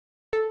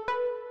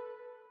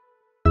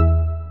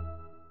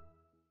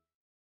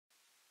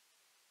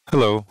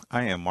Hello,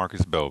 I am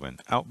Marcus Belvin,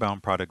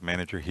 Outbound Product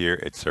Manager here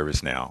at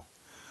ServiceNow.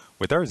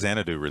 With our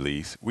Xanadu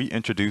release, we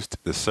introduced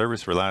the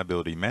Service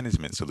Reliability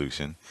Management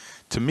solution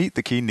to meet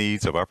the key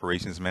needs of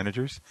operations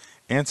managers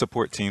and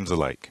support teams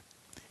alike.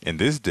 In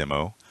this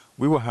demo,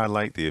 we will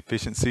highlight the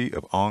efficiency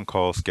of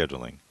on-call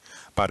scheduling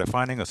by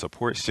defining a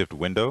support shift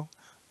window,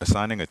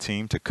 assigning a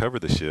team to cover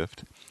the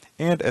shift,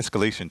 and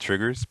escalation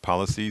triggers,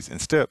 policies, and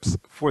steps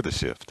for the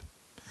shift.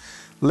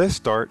 Let's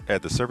start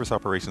at the Service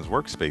Operations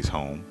Workspace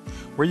home,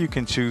 where you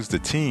can choose the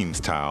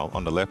Teams tile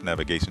on the left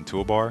navigation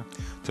toolbar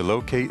to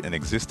locate an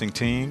existing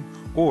team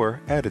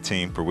or add a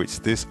team for which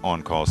this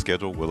on-call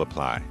schedule will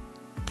apply.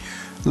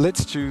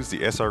 Let's choose the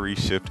SRE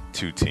Shift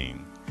 2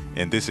 team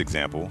in this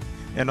example,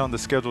 and on the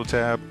Schedule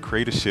tab,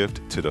 create a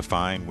shift to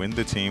define when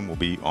the team will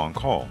be on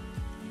call.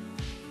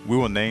 We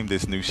will name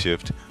this new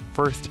shift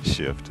First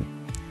Shift.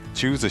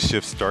 Choose a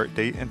shift start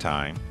date and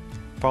time,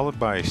 followed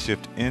by a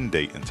shift end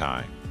date and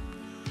time.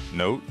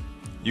 Note,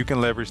 you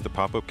can leverage the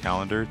pop-up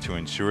calendar to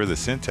ensure the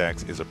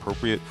syntax is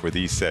appropriate for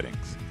these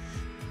settings.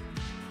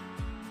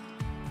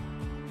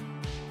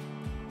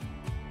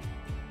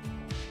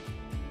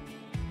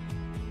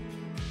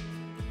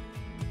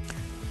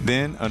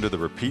 Then, under the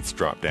Repeats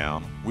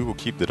drop-down, we will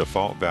keep the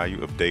default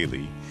value of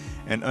daily,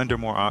 and under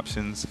More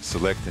Options,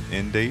 select an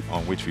end date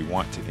on which we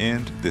want to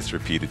end this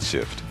repeated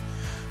shift.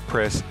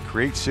 Press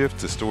Create Shift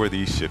to store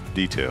these shift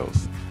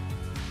details.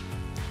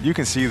 You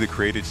can see the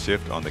created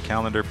shift on the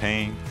calendar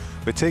pane,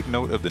 but take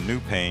note of the new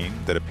pane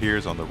that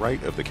appears on the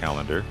right of the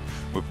calendar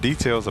with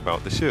details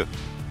about the shift.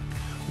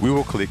 We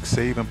will click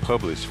Save and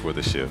Publish for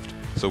the shift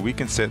so we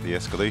can set the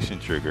escalation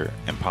trigger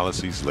and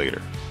policies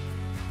later.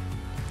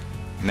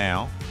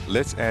 Now,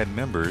 let's add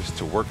members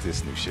to work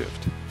this new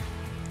shift.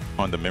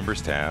 On the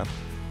Members tab,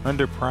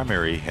 under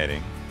Primary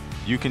heading,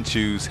 you can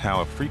choose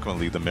how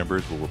frequently the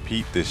members will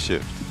repeat this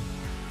shift.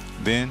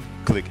 Then,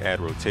 click Add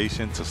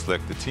Rotation to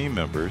select the team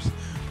members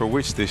for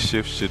which this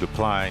shift should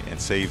apply and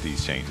save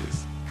these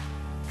changes.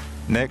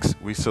 Next,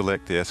 we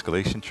select the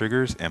Escalation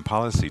Triggers and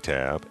Policy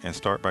tab and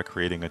start by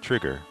creating a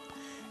trigger.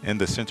 In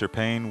the center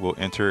pane, we'll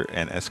enter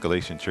an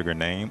escalation trigger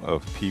name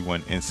of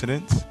P1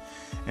 incidents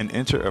and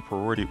enter a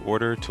priority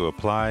order to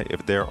apply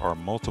if there are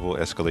multiple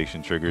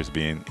escalation triggers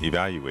being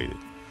evaluated.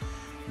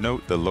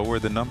 Note, the lower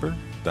the number,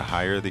 the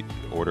higher the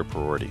order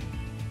priority.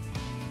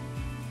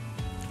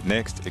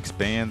 Next,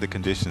 expand the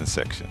Conditions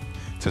section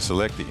to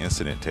select the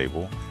incident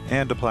table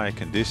and apply a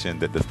condition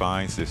that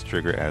defines this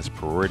trigger as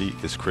priority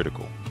is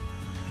critical.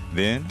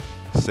 Then,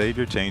 save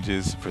your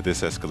changes for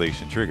this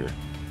escalation trigger.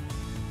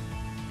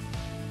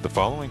 The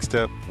following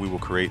step, we will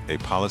create a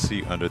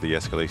policy under the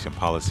Escalation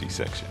Policy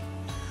section.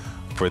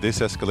 For this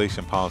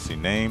escalation policy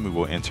name, we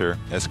will enter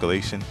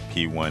Escalation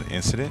P1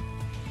 Incident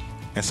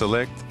and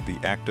select the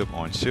active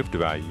on shift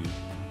value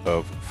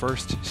of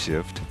First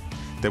Shift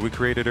that we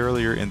created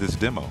earlier in this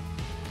demo.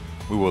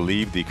 We will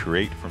leave the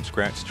Create from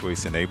Scratch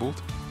choice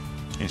enabled.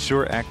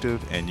 Ensure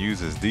Active and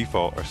Use as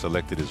Default are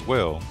selected as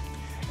well,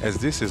 as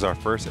this is our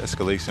first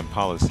escalation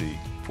policy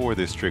for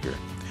this trigger,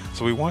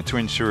 so we want to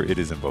ensure it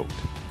is invoked.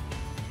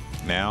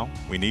 Now,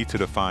 we need to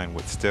define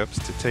what steps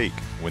to take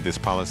when this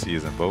policy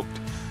is invoked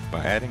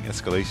by adding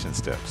escalation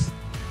steps.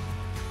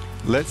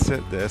 Let's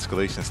set the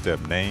escalation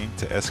step name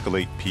to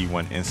Escalate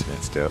P1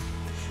 Incident Step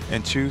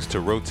and choose to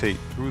rotate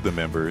through the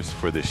members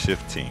for the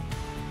shift team.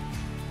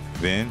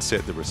 Then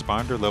set the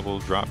responder level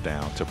drop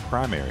down to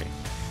primary.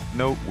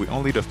 Note, we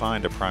only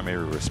defined a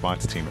primary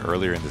response team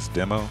earlier in this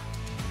demo,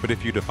 but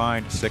if you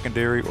define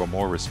secondary or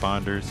more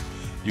responders,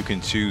 you can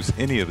choose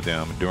any of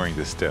them during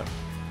this step.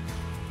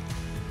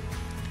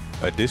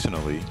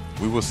 Additionally,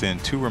 we will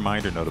send 2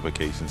 reminder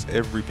notifications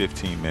every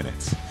 15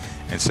 minutes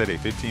and set a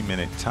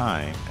 15-minute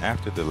time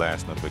after the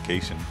last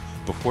notification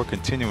before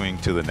continuing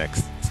to the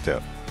next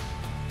step.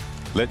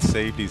 Let's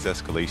save these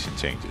escalation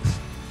changes.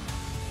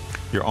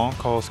 Your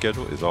on-call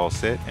schedule is all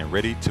set and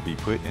ready to be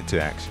put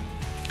into action.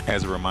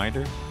 As a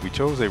reminder, we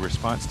chose a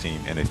response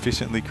team and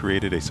efficiently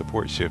created a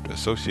support shift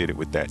associated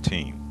with that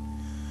team.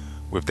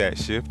 With that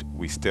shift,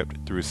 we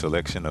stepped through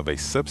selection of a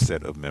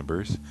subset of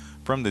members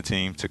from the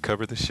team to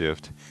cover the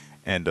shift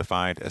and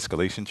defined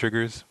escalation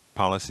triggers,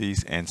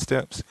 policies, and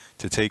steps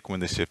to take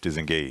when the shift is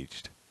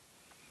engaged.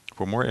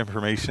 For more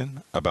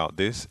information about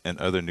this and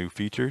other new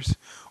features,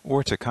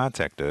 or to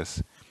contact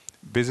us,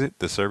 visit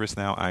the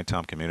ServiceNow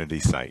ITOM community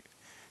site.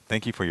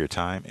 Thank you for your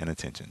time and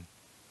attention.